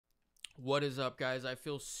What is up, guys? I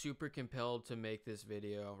feel super compelled to make this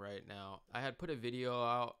video right now. I had put a video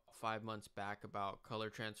out 5 months back about color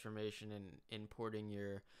transformation and importing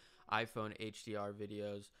your iPhone HDR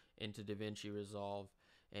videos into DaVinci Resolve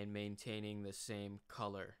and maintaining the same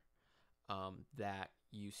color that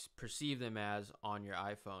you perceive them as on your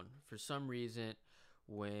iPhone. For some reason,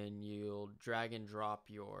 when you'll drag and drop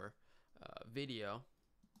your video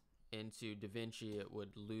into DaVinci, it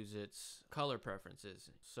would lose its color preferences.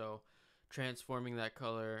 So transforming that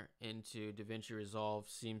color into DaVinci Resolve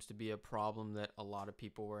seems to be a problem that a lot of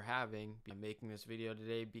people were having. I'm making this video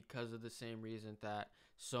today because of the same reason that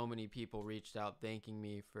so many people reached out thanking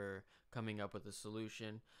me for coming up with a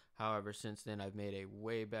solution. However, since then I've made a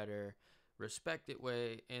way better, respected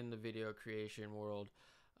way in the video creation world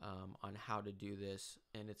on how to do this,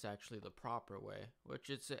 and it's actually the proper way, which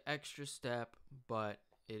it's an extra step, but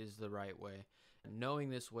it is the right way. Knowing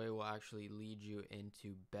this way will actually lead you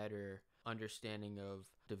into better understanding of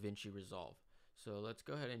DaVinci Resolve. So let's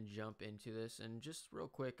go ahead and jump into this. And just real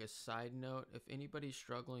quick, a side note, if anybody's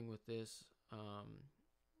struggling with this,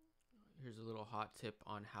 here's a little hot tip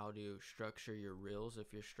on how to structure your reels.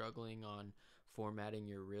 If you're struggling on formatting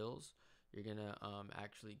your reels, you're gonna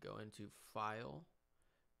actually go into File,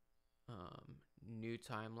 New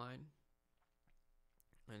Timeline,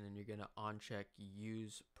 and then you're going to uncheck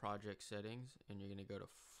Use Project Settings, and you're going to go to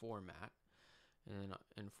Format. And then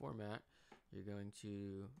in Format, you're going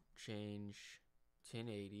to change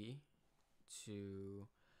 1080 to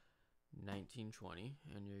 1920,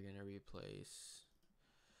 and you're going to replace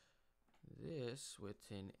this with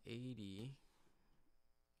 1080,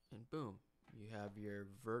 and boom, you have your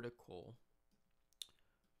vertical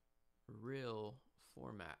reel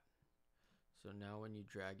format. So now when you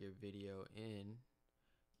drag your video in,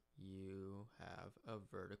 you have a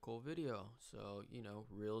vertical video. So, you know,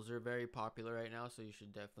 reels are very popular right now, so you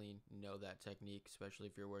should definitely know that technique, especially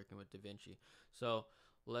if you're working with DaVinci. So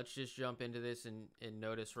let's just jump into this and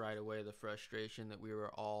notice right away the frustration that we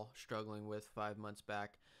were all struggling with 5 months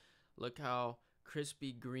back. Look how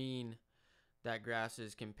crispy green that grass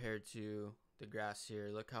is compared to the grass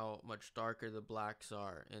here. Look how much darker the blacks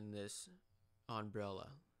are in this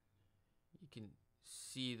umbrella. You can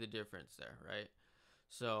see the difference there, right?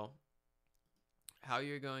 So how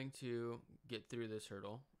you're going to get through this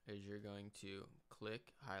hurdle is you're going to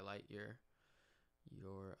click, highlight your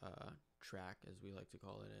track, as we like to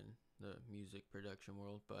call it in the music production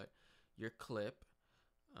world, but your clip,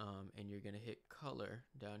 and you're going to hit color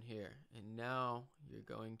down here. And now you're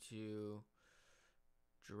going to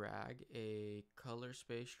drag a color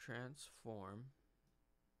space transform,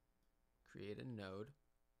 create a node,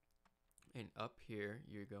 and up here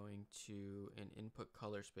you're going to, in input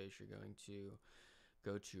color space, you're going to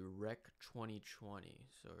go to Rec 2020.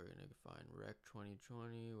 So we're going to find Rec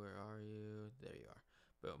 2020. Where are you? There you are.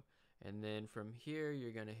 Boom. And then from here,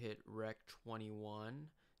 you're going to hit Rec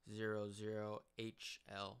 2100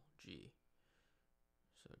 HLG.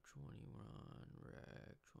 So 21,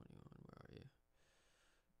 Rec 21, where are you?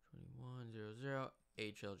 2100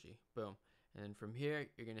 HLG. Boom. And then from here,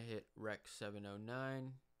 you're going to hit Rec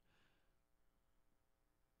 709.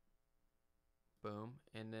 Boom.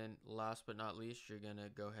 And then last but not least, you're going to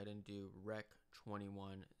go ahead and do Rec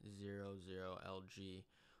 2100 LG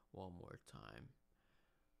one more time.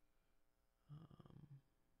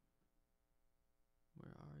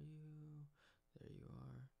 Where are you? There you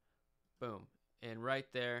are. Boom. And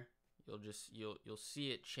right there, you'll see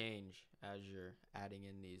it change as you're adding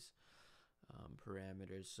in these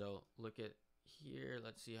parameters. So look at here.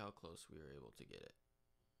 Let's see how close we were able to get it.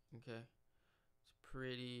 Okay. It's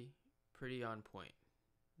pretty on point.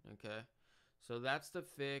 Okay, so that's the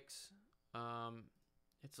fix.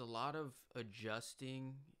 It's a lot of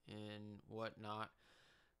adjusting and whatnot.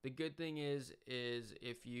 The good thing is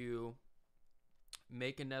if you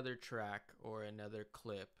make another track or another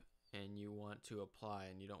clip and you want to apply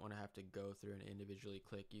and you don't want to have to go through and individually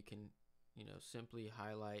click, you can, you know, simply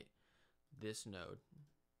highlight this node,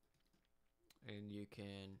 and you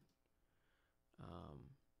can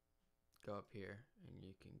go up here and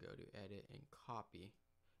you can go to edit and copy,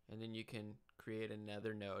 and then you can create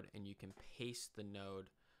another node and you can paste the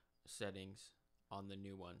node settings on the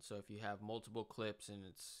new one. So if you have multiple clips, and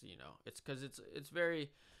it's, you know, it's because it's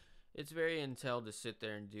very intel to sit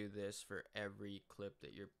there and do this for every clip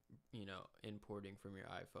that you're, you know, importing from your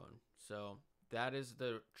iPhone. So that is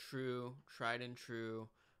the tried and true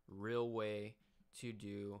real way to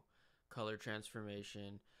do color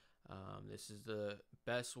transformation. This is the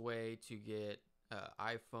best way to get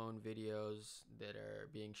iPhone videos that are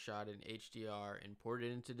being shot in HDR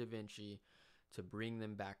imported into DaVinci to bring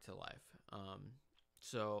them back to life.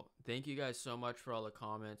 So thank you guys so much for all the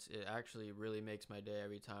comments. It actually really makes my day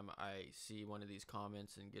every time I see one of these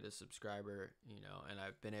comments and get a subscriber, and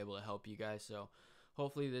I've been able to help you guys. So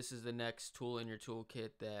hopefully this is the next tool in your toolkit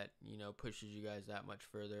that, pushes you guys that much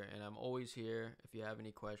further. And I'm always here if you have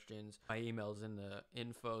any questions. My email's in the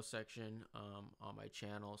info section on my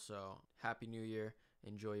channel. So happy New Year,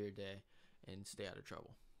 enjoy your day, and stay out of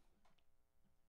trouble.